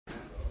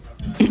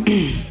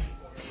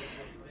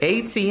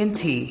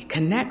AT&T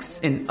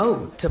connects an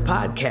ode to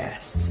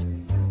podcasts.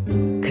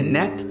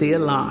 Connect the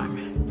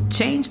alarm.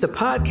 Change the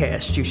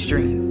podcast you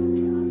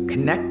stream.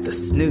 Connect the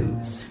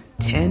snooze.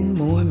 10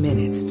 more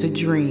minutes to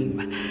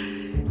dream.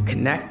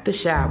 Connect the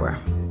shower.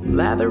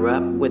 Lather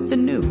up with the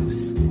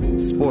news.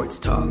 Sports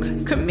talk,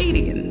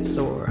 comedians,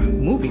 or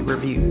movie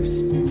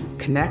reviews.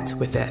 Connect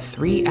with that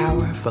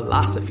 3-hour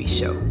philosophy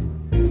show.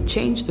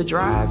 Change the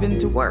drive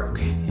into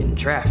work in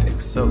traffic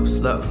so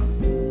slow.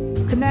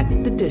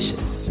 Connect the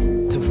dishes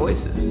to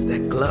voices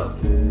that glow.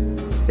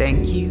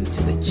 Thank you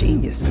to the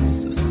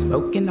geniuses of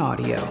spoken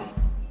audio.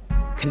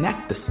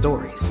 Connect the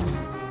stories.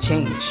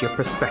 Change your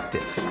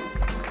perspective.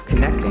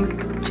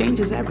 Connecting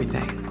changes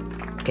everything.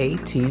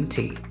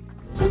 AT&T.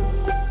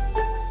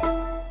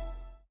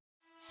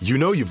 You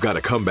know you've got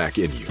a comeback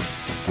in you.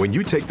 When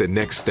you take the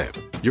next step,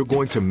 you're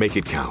going to make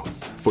it count.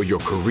 For your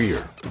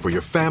career, for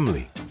your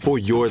family, for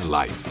your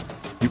life.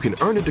 You can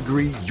earn a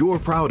degree you're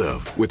proud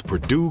of with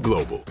Purdue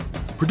Global.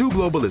 Purdue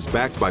Global is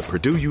backed by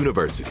Purdue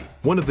University,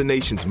 one of the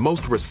nation's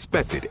most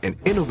respected and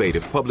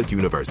innovative public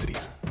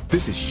universities.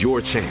 This is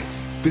your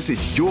chance. This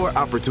is your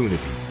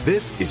opportunity.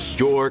 This is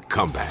your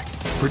comeback.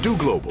 Purdue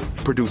Global,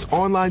 Purdue's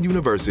online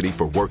university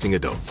for working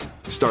adults.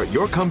 Start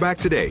your comeback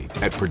today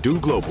at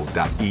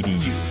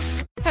purdueglobal.edu.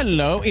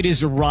 Hello, it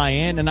is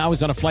Ryan, and I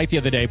was on a flight the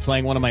other day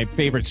playing one of my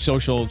favorite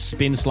social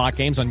spin slot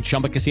games on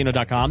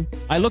ChumbaCasino.com.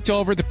 I looked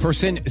over at the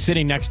person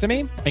sitting next to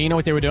me, and you know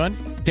what they were doing?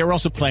 They were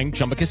also playing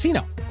Chumba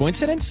Casino.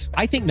 Coincidence?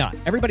 I think not.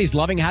 Everybody's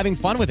loving having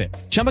fun with it.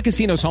 Chumba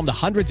Casino is home to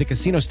hundreds of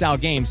casino-style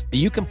games that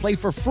you can play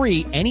for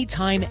free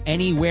anytime,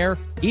 anywhere,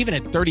 even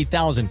at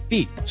 30,000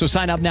 feet. So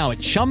sign up now at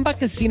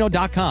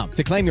ChumbaCasino.com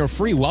to claim your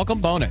free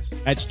welcome bonus.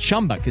 That's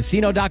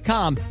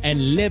ChumbaCasino.com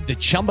and live the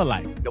Chumba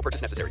life. No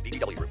purchase necessary.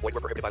 VGW. Void where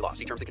prohibited by law.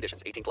 See terms and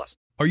conditions. 18+.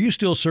 Are you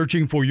still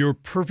searching for your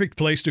perfect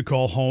place to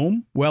call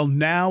home? Well,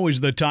 now is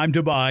the time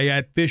to buy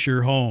at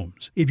Fisher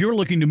Homes. If you're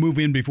looking to move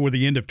in before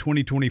the end of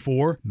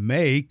 2024,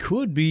 May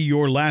could be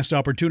your last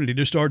opportunity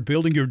to start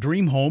building your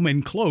dream home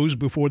and close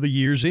before the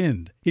year's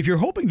end. If you're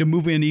hoping to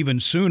move in even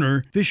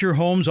sooner, Fisher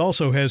Homes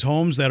also has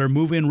homes that are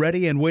move-in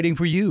ready and waiting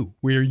for you,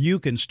 where you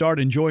can start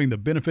enjoying the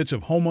benefits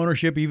of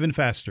homeownership even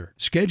faster.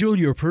 Schedule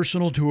your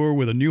personal tour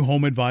with a new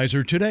home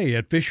advisor today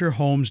at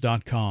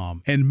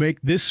FisherHomes.com and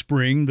make this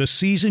spring the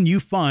season you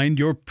find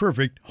your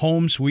perfect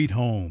home sweet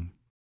home.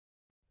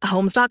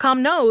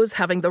 Homes.com knows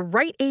having the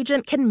right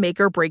agent can make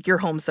or break your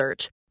home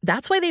search.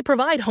 That's why they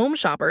provide home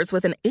shoppers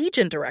with an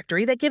agent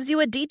directory that gives you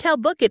a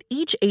detailed look at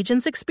each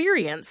agent's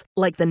experience,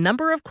 like the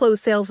number of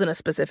closed sales in a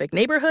specific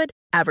neighborhood,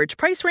 average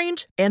price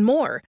range, and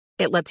more.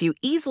 It lets you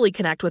easily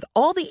connect with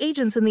all the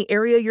agents in the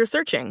area you're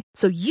searching,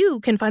 so you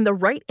can find the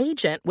right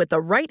agent with the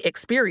right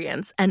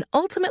experience and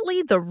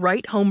ultimately the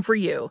right home for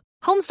you.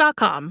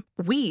 Homes.com.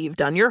 We've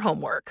done your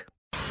homework.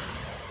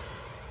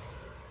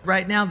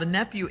 Right now, the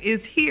nephew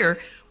is here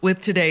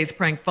with today's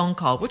prank phone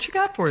call. What you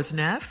got for us,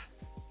 Neff?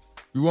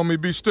 You want me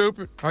to be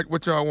stupid?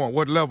 What y'all want?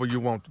 What level you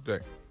want today?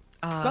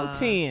 Go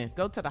 10.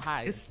 Go to the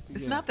highest.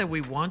 It's not that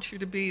we want you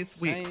to be. It's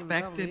we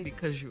expect it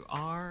because you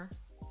are.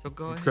 So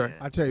go ahead.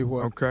 I tell you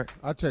what. Okay.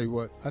 I tell you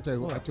what.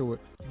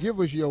 Give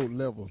us your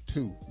level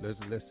 2.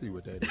 Let's see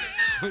what that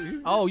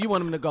is. Oh, you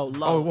want him to go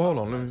low? Oh, well,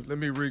 hold on. Let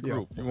me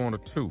regroup. Yeah. You want a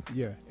 2?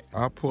 Yeah.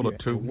 I'll pull a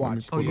 2.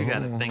 Watch. Oh, you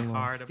got to think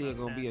hard about Still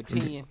gonna that. be a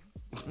 10.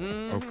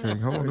 Okay,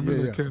 hold on. Let me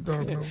let Cat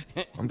Dog know.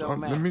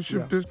 Let me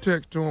shoot this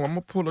text to him. I'm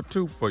gonna pull a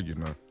 2 for you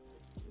now.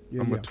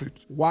 Yeah,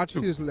 Watch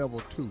his level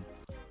 2.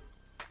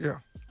 Yeah.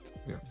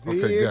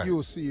 Then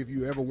you'll see if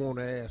you ever want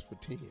to ask for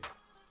 10.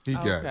 He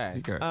got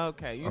it.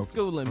 Okay, you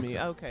schooling me.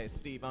 Okay,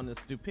 Steve, on the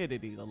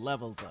stupidity, the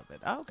levels of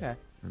it. Okay.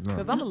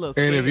 Because I'm a little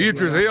And scared. if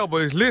Idris Elba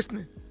is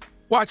listening,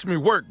 watch me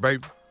work,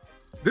 baby.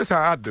 This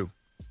how I do.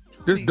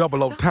 This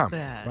double O Tommy.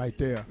 Right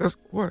there. That's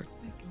what?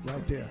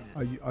 Right there.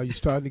 Are you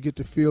starting to get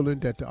the feeling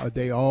that are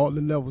they all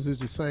the levels is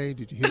the same?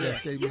 Did you hear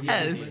that statement?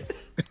 Yes.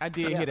 I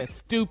did hear that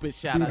stupid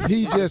shout Did out.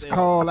 he just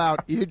call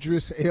out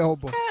Idris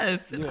Elba?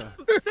 Yes. Yeah.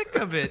 Sick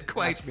of it,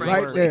 quite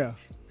frankly. Right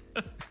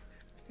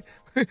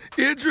there.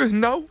 Idris,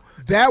 no.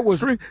 That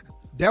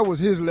was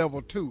his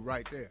level 2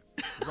 right there.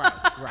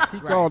 Right. He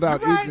called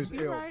out Idris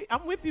Elba. Elba.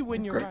 I'm with you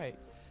when you're right.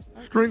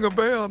 String a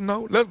bell,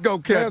 no. Let's go,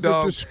 Cat There's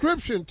Dog. a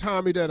description,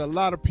 Tommy, that a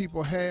lot of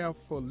people have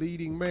for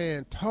leading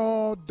man: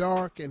 tall,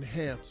 dark, and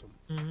handsome.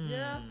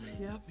 Yep.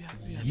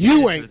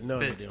 You ain't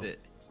none of them.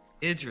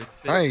 Idris.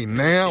 I ain't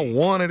now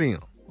one of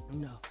them.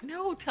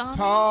 No, Tommy.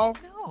 Tall.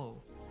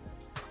 No.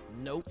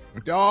 Nope.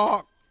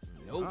 Dark.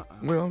 Nope.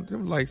 Well,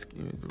 them light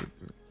skinned.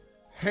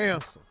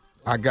 Handsome.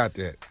 I got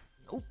that.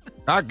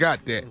 I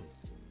got that.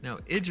 No,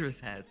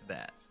 Idris has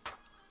that.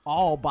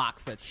 All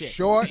boxer chick.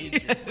 Short.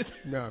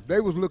 No, if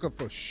they was looking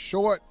for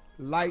short,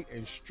 light,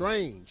 and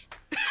strange,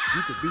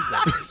 you could beat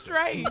that.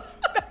 Strange.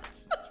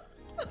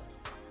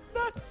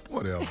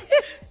 Whatever.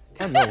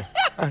 I know.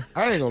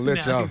 I ain't gonna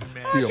let y'all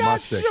steal my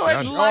sex.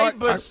 Short, light,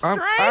 but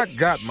I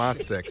got my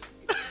sex.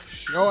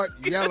 Short,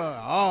 yellow,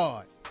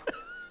 odd.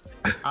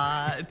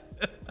 Odd.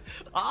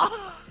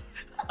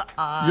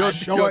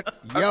 Short,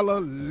 yellow,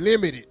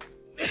 limited.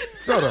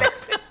 Shut up.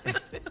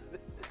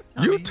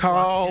 Tommy, You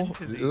tall,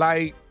 walked into the-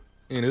 light,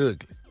 and ugly.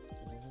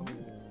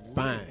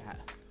 Fine.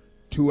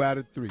 2 out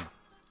of 3.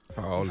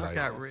 Tall, I light.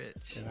 got rich.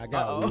 And I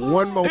got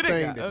one more They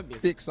thing got to ugly.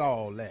 fix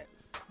all that.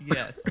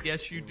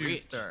 Yes, you do,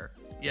 Rich. sir.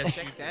 Yes,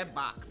 you Check do. that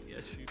box.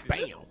 Yes, you do.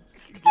 Bam.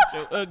 Get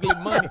your ugly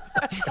money.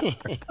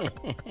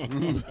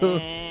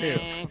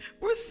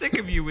 We're sick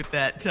of you with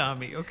that,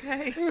 Tommy,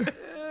 okay?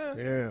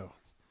 Yeah.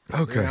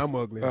 Okay. Yeah, I'm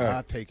ugly. All right.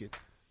 I'll take it.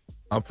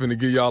 I'm finna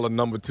give y'all a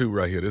number 2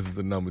 right here. This is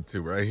the number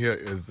 2. Right here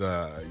is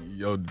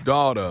your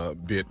daughter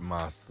bit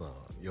my son.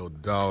 Your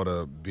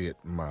daughter bit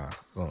my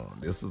son.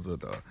 This is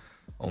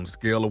on a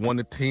scale of 1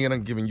 to 10.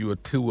 I'm giving you a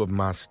 2 of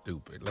my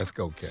stupid. Let's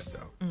go, cat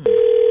dog.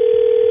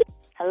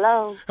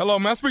 Hello, Hello,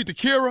 may I speak to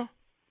Kira?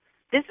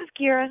 this is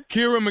Kira.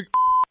 Kira Mc.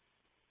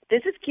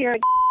 This is Kira.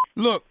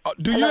 Look,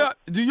 do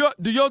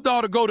your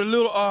daughter go to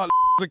Little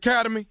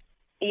Academy?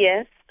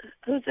 Yes.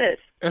 Who's this?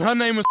 And her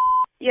name is.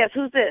 Yes,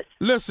 who's this?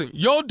 Listen,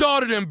 your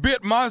daughter done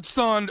bit my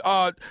son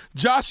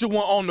Joshua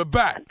on the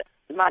back.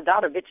 My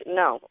daughter, bitch.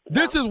 No.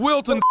 This is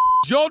Wilton.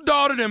 Your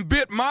daughter done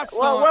bit my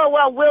son.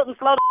 Well, Wilton,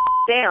 slow the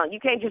down. You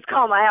can't just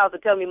call my house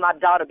and tell me my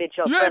daughter bit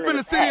your You son. ain't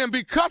finna sit here and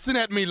be cussing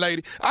at me,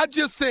 lady. I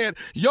just said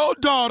your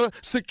daughter,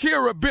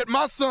 Shakira, bit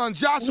my son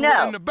Joshua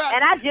No, in the back.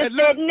 and I just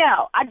said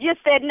no. I just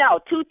said no.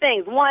 2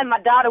 things. 1, my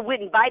daughter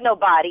wouldn't bite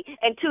nobody.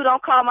 And 2,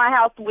 don't call my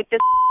house with this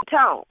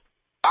tone.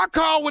 I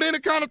call with any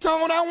kind of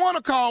tone I want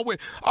to call with.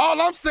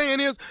 All I'm saying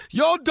is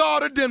your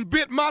daughter done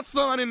bit my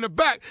son in the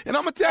back. And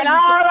I'm going to tell And you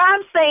all something.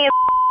 I'm saying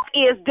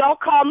is don't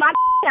call my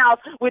house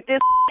with this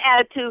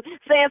attitude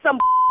saying some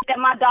that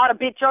my daughter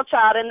bit your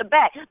child in the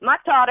back. My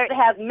daughter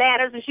has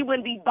manners and she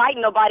wouldn't be biting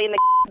nobody in the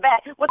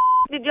back. What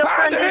did your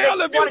How son the do hell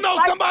that if you wanted know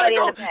to fight somebody somebody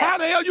in the back? how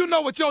the hell you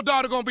know what your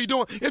daughter gonna be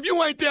doing if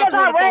you ain't there?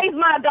 Because I raised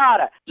my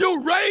daughter.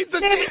 You raised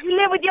the shit. You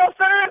live with your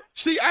son?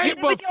 She You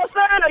ain't live with your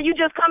son, or you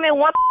just come in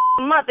once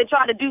a month and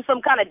try to do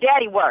some kind of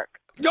daddy work?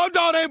 Your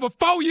daughter ain't but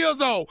 4 years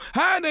old.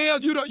 How in the hell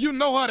you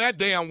know her that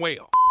damn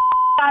well?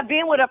 I've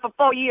been with her for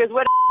 4 years.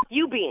 Where the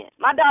you been?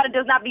 My daughter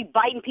does not be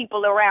biting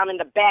people around in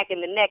the back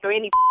and the neck or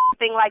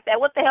anything like that.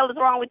 What the hell is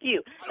wrong with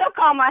you? Don't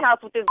call my house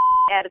with this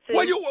attitude.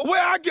 How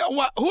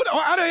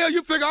the hell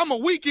you figure I'm a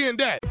weekend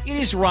dad? It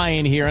is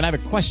Ryan here, and I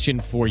have a question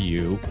for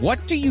you.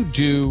 What do you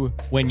do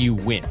when you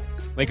win?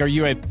 Like, are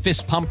you a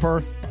fist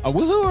pumper, a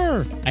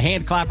woohooer, a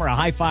hand clapper, a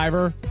high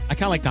fiver? I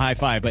kind of like the high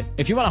five, but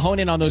if you want to hone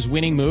in on those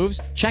winning moves,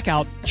 check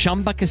out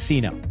Chumba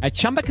Casino. At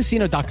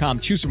ChumbaCasino.com,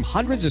 choose from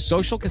hundreds of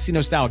social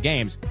casino-style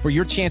games for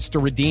your chance to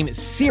redeem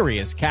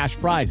serious cash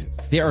prizes.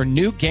 There are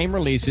new game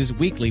releases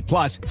weekly,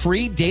 plus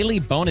free daily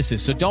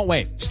bonuses. So don't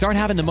wait. Start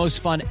having the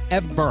most fun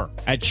ever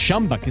at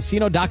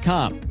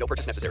ChumbaCasino.com. No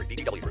purchase necessary.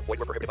 VGW Group. Void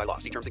where prohibited by law.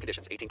 See terms and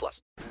conditions. 18+.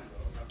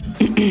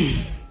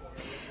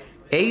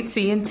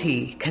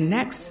 AT&T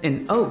connects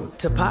an ode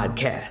to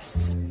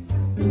podcasts.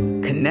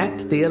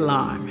 Connect the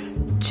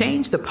alarm.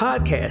 Change the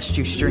podcast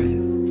you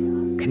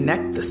stream.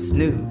 Connect the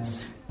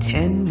snooze.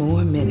 10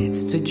 more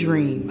minutes to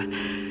dream.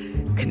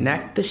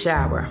 Connect the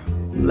shower.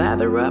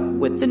 Lather up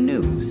with the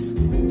news.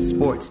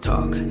 Sports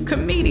talk,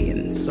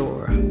 comedians,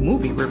 or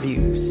movie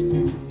reviews.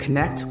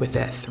 Connect with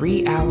that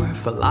 3-hour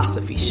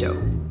philosophy show.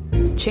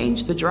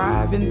 Change the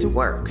drive into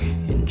work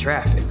in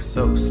traffic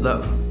so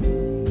slow.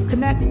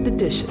 Connect the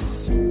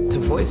dishes to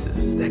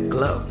voices that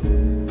glow.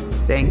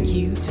 Thank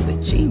you to the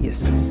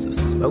geniuses of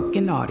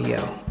spoken audio.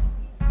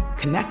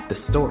 Connect the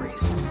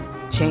stories.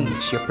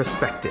 Change your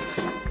perspective.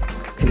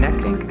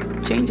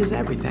 Connecting changes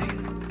everything.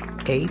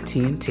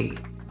 AT&T.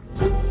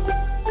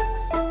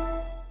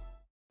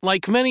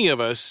 Like many of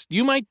us,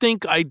 you might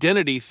think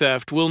identity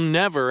theft will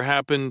never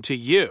happen to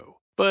you.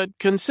 But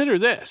consider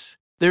this.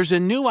 There's a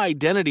new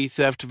identity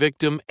theft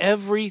victim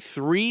every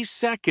 3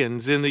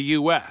 seconds in the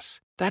U.S.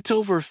 That's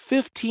over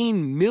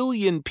 15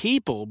 million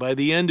people by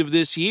the end of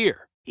this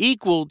year,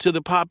 equal to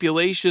the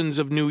populations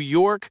of New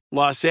York,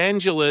 Los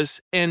Angeles,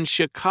 and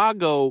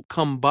Chicago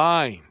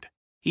combined.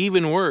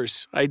 Even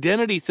worse,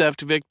 identity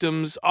theft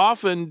victims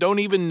often don't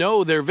even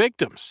know they're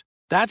victims.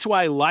 That's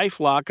why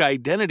LifeLock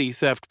Identity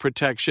Theft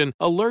Protection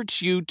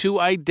alerts you to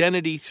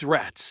identity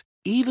threats,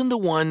 even the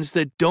ones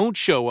that don't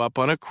show up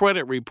on a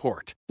credit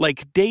report,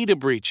 like data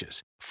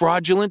breaches,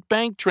 fraudulent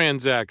bank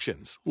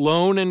transactions,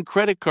 loan and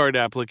credit card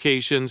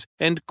applications,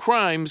 and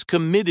crimes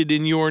committed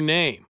in your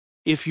name.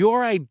 If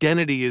your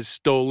identity is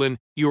stolen,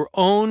 your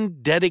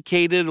own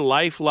dedicated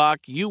LifeLock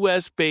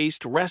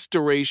U.S.-based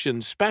restoration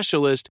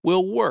specialist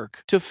will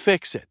work to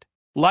fix it.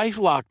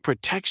 LifeLock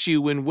protects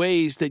you in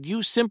ways that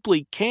you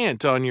simply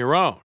can't on your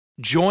own.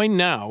 Join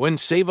now and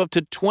save up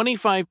to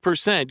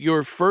 25%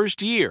 your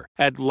first year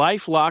at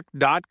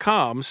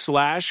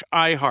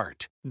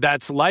LifeLock.com/iHeart.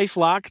 That's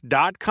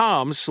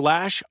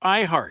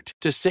LifeLock.com/iHeart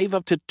to save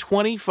up to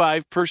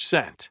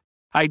 25%.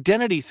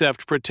 Identity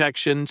theft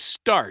protection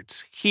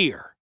starts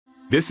here.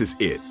 This is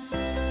it.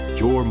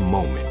 Your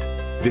moment.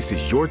 This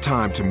is your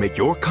time to make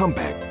your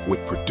comeback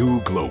with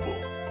Purdue Global.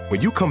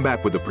 When you come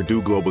back with a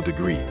Purdue Global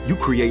degree, you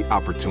create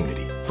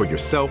opportunity for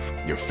yourself,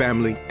 your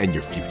family, and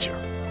your future.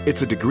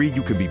 It's a degree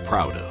you can be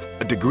proud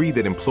of, a degree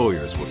that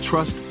employers will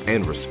trust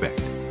and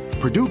respect.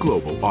 Purdue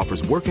Global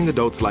offers working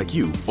adults like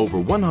you over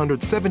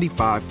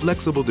 175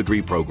 flexible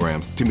degree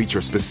programs to meet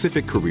your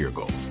specific career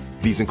goals.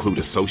 These include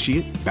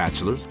associate,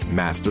 bachelor's,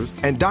 master's,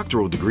 and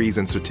doctoral degrees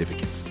and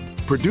certificates.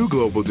 Purdue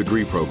Global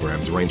degree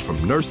programs range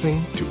from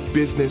nursing to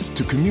business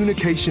to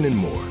communication and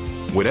more.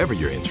 Whatever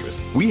your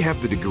interest, we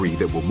have the degree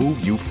that will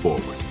move you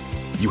forward.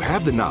 You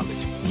have the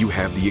knowledge, you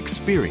have the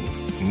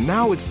experience.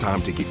 Now it's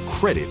time to get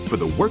credit for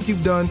the work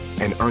you've done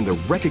and earn the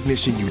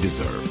recognition you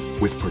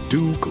deserve with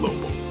Purdue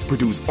Global,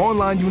 Purdue's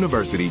online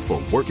university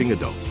for working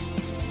adults.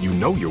 You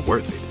know you're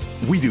worth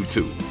it. We do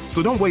too.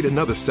 So don't wait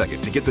another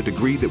second to get the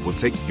degree that will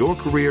take your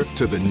career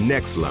to the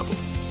next level.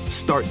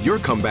 Start your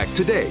comeback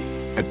today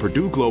at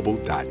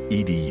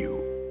purdueglobal.edu.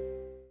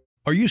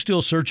 Are you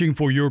still searching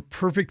for your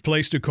perfect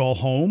place to call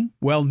home?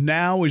 Well,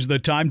 now is the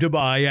time to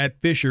buy at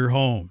Fisher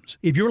Homes.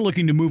 If you're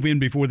looking to move in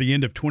before the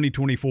end of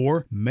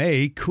 2024,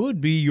 May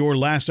could be your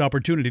last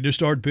opportunity to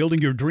start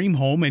building your dream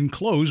home and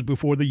close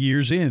before the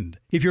year's end.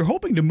 If you're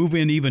hoping to move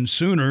in even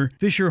sooner,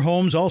 Fisher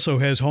Homes also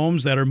has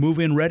homes that are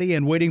move-in ready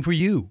and waiting for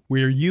you,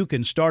 where you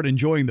can start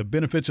enjoying the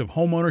benefits of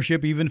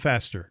homeownership even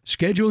faster.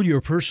 Schedule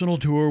your personal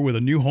tour with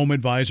a new home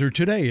advisor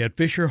today at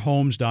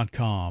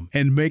FisherHomes.com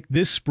and make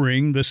this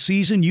spring the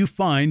season you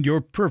find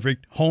your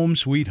perfect home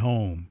sweet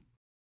home.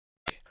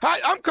 Hi,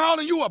 I'm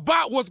calling you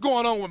about what's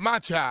going on with my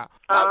child.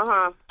 But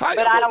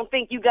I don't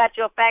think you got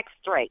your facts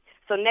straight.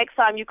 So next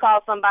time you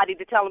call somebody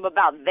to tell them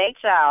about their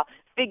child,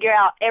 figure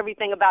out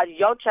everything about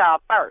your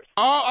child first.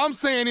 All I'm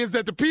saying is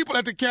that the people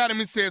at the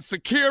academy said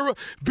Shakira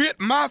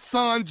bit my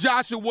son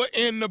Joshua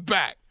in the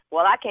back.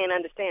 Well, I can't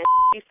understand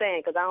you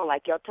saying because I don't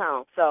like your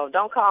tone. So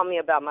don't call me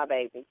about my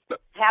baby.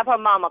 Have her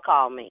mama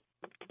call me.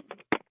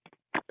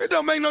 It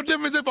don't make no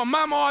difference if a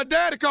mama or a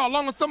daddy call, as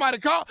long as somebody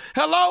call.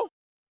 Hello?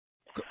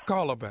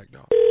 Call her back,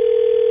 dog.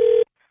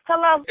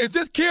 Hello? Is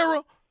this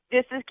Kira?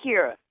 This is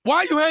Kira.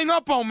 Why you hang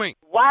up on me?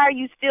 Why are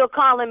you still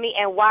calling me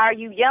and why are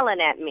you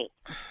yelling at me?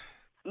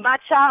 My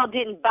child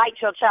didn't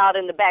bite your child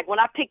in the back. When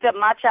I picked up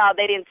my child,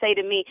 they didn't say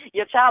to me,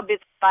 your child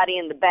bit somebody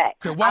in the back.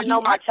 I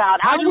know my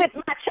child. I'm with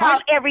my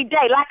child every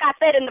day. Like I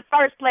said in the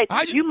first place,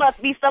 you must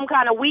be some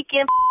kind of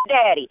weekend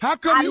daddy.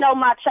 I know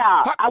my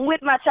child. I'm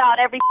with my child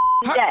every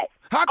day.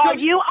 Are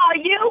you?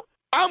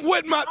 I'm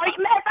with my... I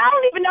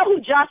don't even know who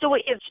Joshua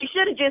is. She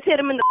should have just hit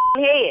him in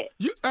the head.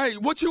 Hey,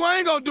 what you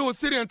ain't gonna do is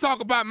sit here and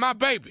talk about my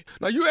baby.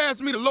 Now, you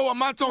asked me to lower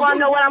my tone. You want to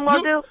know what I'm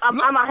gonna do? I'm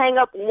gonna hang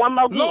up one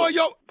more game.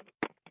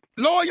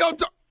 Lower your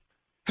tone.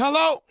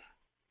 Hello?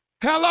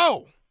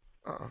 Call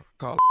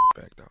her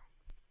back, dog.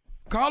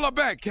 Call her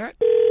back, cat.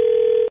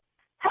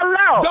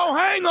 Hello? Don't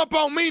hang up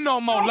on me no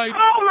more, lady.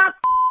 Call my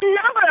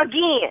number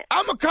again.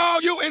 I'm gonna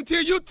call you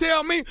until you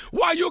tell me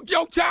why your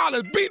child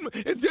is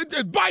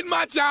biting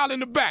my child in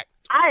the back.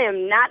 I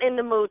am not in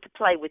the mood to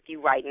play with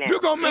you right now. You're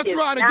gonna mess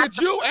around and get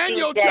you and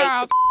your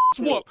child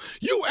whooped.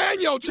 You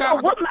and your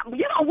child. Whoa.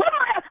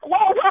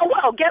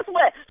 Guess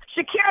what?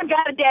 Shakira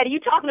got a daddy. You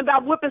talking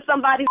about whipping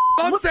somebody's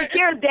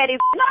Shakira's daddy.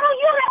 No,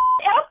 you have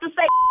else to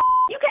say.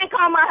 You can't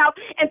call my house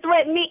and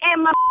threaten me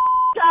and my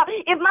child.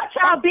 If my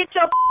child bit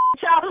your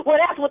child, well,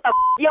 that's what the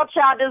your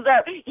child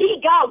deserves.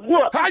 He got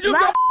whooped. My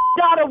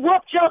daughter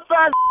whooped your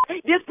son.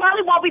 This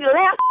probably won't be the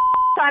last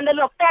time the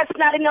little fat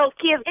snotty nose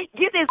kids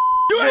get this.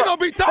 You ain't gonna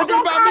be talking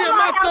about me and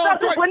my son.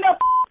 With no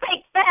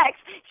fake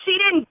facts. She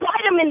didn't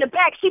bite him in the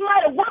back. She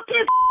might have whooped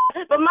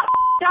his, but my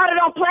daughter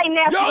don't play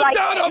nasty like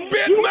that. Your daughter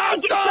bit my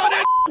son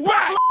in the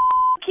back.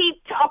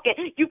 Keep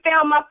talking. You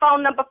found my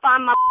phone number,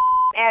 find my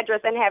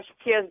address, and have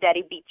Shakira's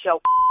daddy beat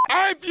your.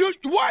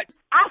 What?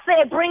 I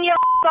said bring your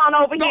on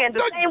over here.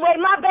 The same way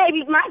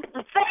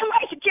the same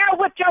way Shakira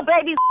whipped your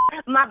baby,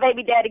 my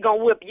baby daddy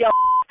gonna whip your.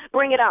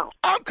 Bring it on.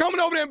 I'm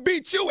coming over there and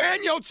beat you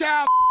and your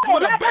child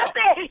with a belt.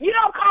 I said, you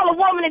don't call a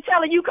woman and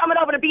tell her you coming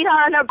over to beat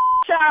her and her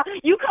child.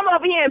 You come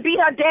over here and beat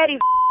her daddy's.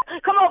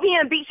 Come over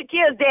here and beat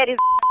Shakira's daddy's.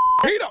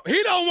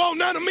 He don't want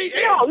none of me.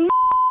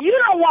 You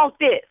don't want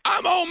this.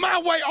 I'm on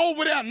my way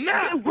over there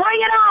now. Bring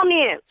it on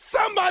then.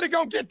 Somebody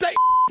gonna get that.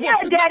 Yeah,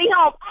 daddy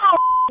home all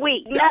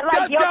week. Not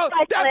like your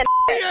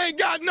he ain't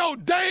got no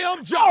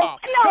damn job.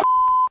 No.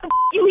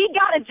 He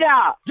got a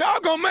job. Y'all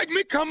gonna make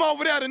me come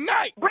over there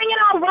tonight. Bring it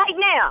on right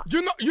now.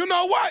 You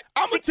know what?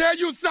 I'm gonna tell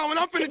you something.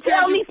 I'm finna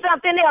tell you. Tell me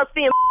something else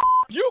then.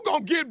 You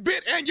gonna get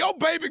bit and your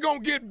baby gonna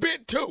get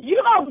bit too.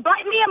 You gonna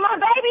bite me and my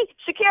baby?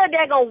 Shakira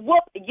dad gonna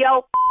whoop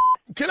yo.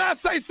 Can I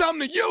say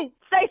something to you?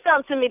 Say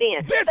something to me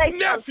then. This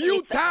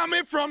nephew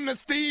Tommy from the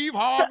Steve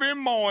Harvey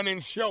Morning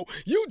Show.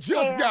 You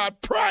just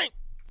got pranked.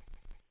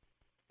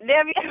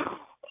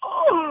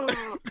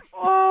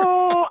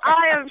 Oh,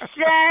 I am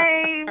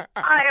shamed.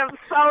 I am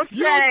so shamed.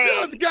 You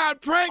just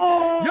got pranked.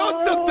 Your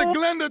sister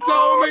Glenda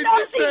told me.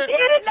 She said, she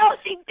didn't. I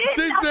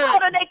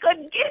told her they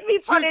couldn't get me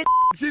for this.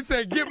 She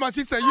said,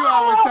 She said, you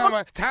always tell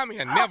me, Tommy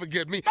will never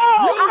get me. I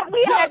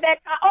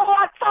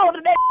told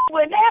her that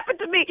wouldn't happen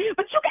to me.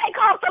 But you can't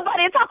call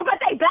somebody and talk about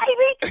their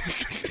baby.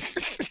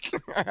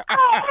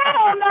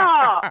 Hell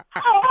no.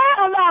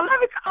 Let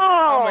me.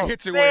 I'm boy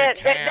hits it where Man, it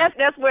counts.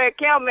 that's where it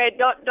counts, man.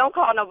 Don't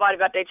call nobody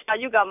about that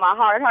child. You got my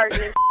heart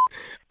hurting.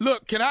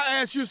 Look, can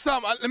I ask you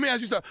something? Let me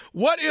ask you something.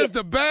 What is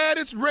the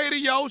baddest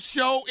radio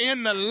show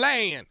in the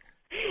land?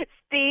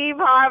 Steve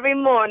Harvey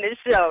Morning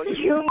Show.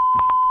 You.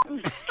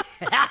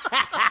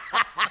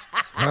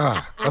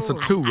 That's a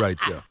 2 right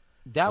there.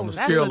 That on was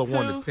a scale of a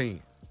 1 to 2?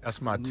 10.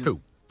 That's my 2.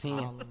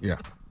 10. Yeah.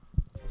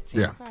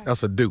 Yeah.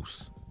 That's a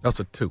deuce. That's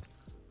a 2.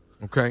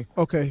 Okay.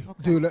 Okay.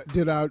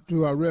 Did I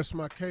rest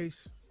my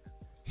case?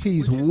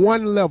 He's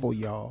one level,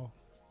 y'all.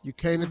 You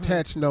can't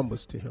attach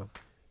numbers to him.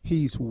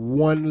 He's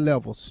one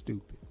level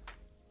stupid.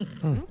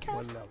 Okay.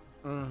 One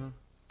level.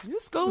 You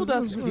schooled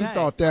us He today.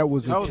 thought that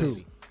was a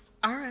 2.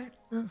 All right.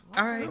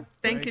 All right.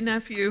 Thank you,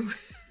 nephew.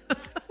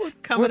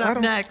 Coming up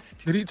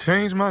next. Did he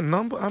change my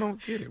number? I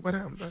don't get it. What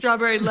happened?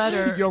 Strawberry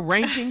Letter. Your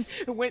ranking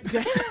went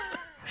down.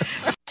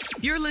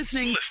 You're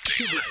listening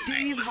to the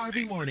Steve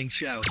Harvey Morning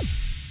Show.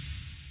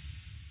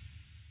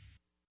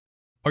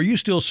 Are you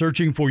still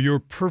searching for your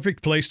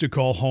perfect place to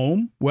call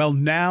home? Well,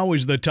 now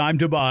is the time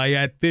to buy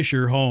at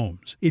Fisher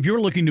Homes. If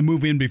you're looking to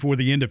move in before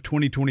the end of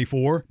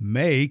 2024,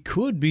 May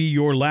could be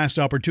your last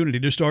opportunity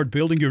to start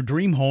building your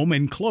dream home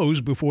and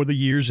close before the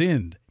year's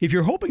end. If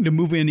you're hoping to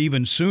move in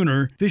even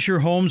sooner, Fisher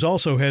Homes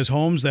also has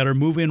homes that are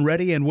move-in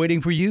ready and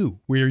waiting for you,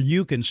 where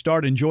you can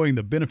start enjoying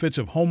the benefits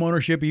of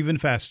homeownership even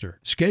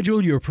faster.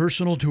 Schedule your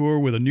personal tour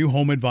with a new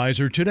home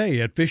advisor today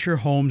at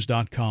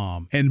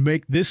FisherHomes.com and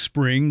make this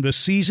spring the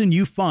season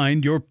you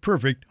find your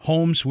perfect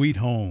home sweet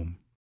home.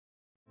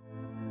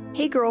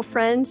 Hey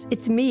girlfriends,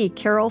 it's me,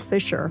 Carol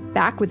Fisher,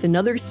 back with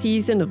another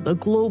season of the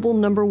global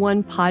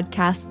 #1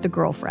 podcast, The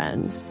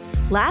Girlfriends.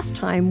 Last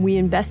time, we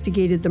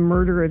investigated the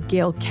murder of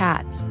Gail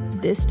Katz.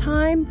 This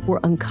time, we're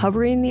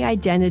uncovering the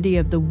identity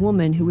of the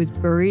woman who was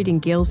buried in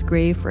Gail's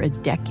grave for a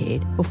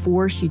decade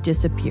before she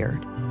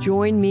disappeared.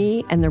 Join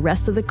me and the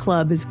rest of the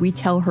club as we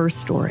tell her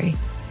story.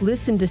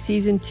 Listen to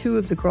Season 2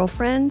 of The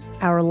Girlfriends,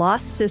 Our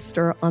Lost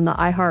Sister on the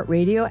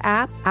iHeartRadio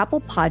app,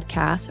 Apple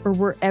Podcasts, or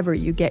wherever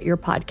you get your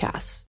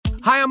podcasts.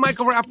 Hi, I'm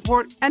Michael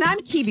Rappaport. And I'm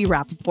Kibi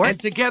Rappaport. And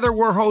together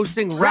we're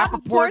hosting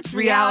Rappaport's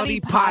Reality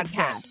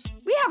Podcast.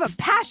 We have a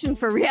passion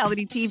for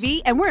reality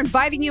TV, and we're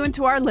inviting you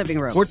into our living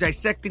room. We're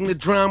dissecting the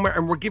drama,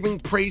 and we're giving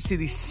praise to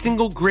the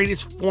single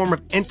greatest form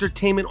of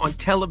entertainment on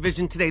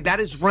television today. That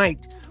is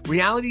right.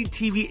 Reality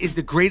TV is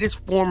the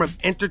greatest form of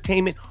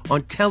entertainment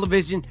on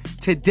television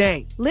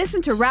today.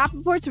 Listen to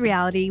Rappaport's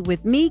Reality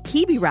with me,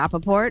 Kibi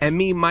Rappaport. And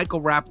me,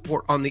 Michael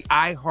Rappaport, on the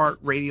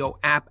iHeartRadio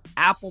app,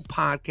 Apple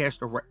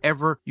Podcast, or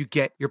wherever you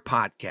get your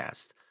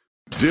podcast.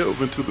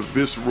 Delve into the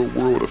visceral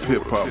world of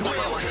hip-hop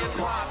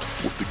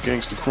with the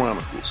Gangster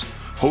Chronicles.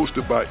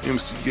 Hosted by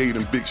MC Gate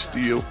and Big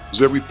Steel,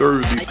 every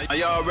Thursday, a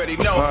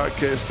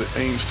podcast that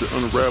aims to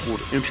unravel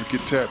the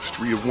intricate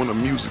tapestry of one of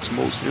music's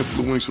most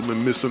influential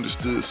and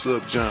misunderstood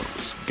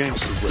subgenres,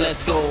 gangster rap.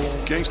 Let's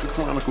go. Gangster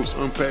Chronicles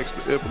unpacks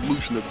the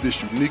evolution of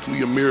this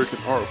uniquely American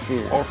art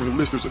form, offering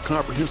listeners a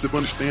comprehensive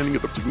understanding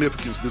of the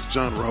significance this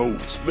genre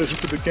holds.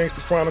 Listen to the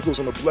Gangster Chronicles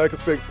on the Black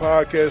Effect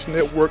Podcast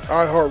Network,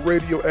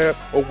 iHeartRadio app,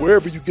 or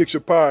wherever you get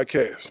your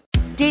podcasts.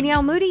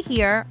 Danielle Moody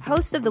here,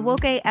 host of the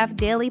Woke AF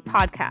Daily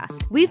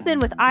podcast. We've been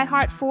with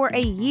iHeart for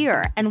a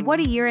year, and what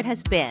a year it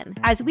has been.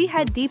 As we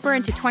head deeper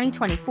into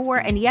 2024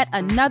 and yet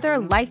another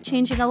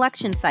life-changing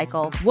election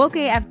cycle, Woke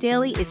AF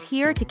Daily is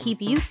here to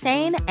keep you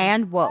sane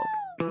and woke.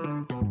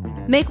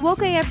 Make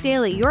Woke AF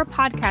Daily your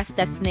podcast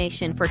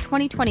destination for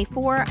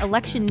 2024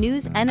 election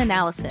news and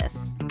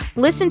analysis.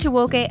 Listen to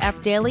Woke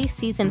AF Daily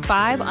Season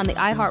 5 on the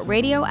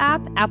iHeartRadio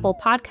app, Apple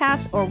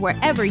Podcasts, or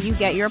wherever you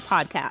get your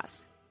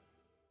podcasts.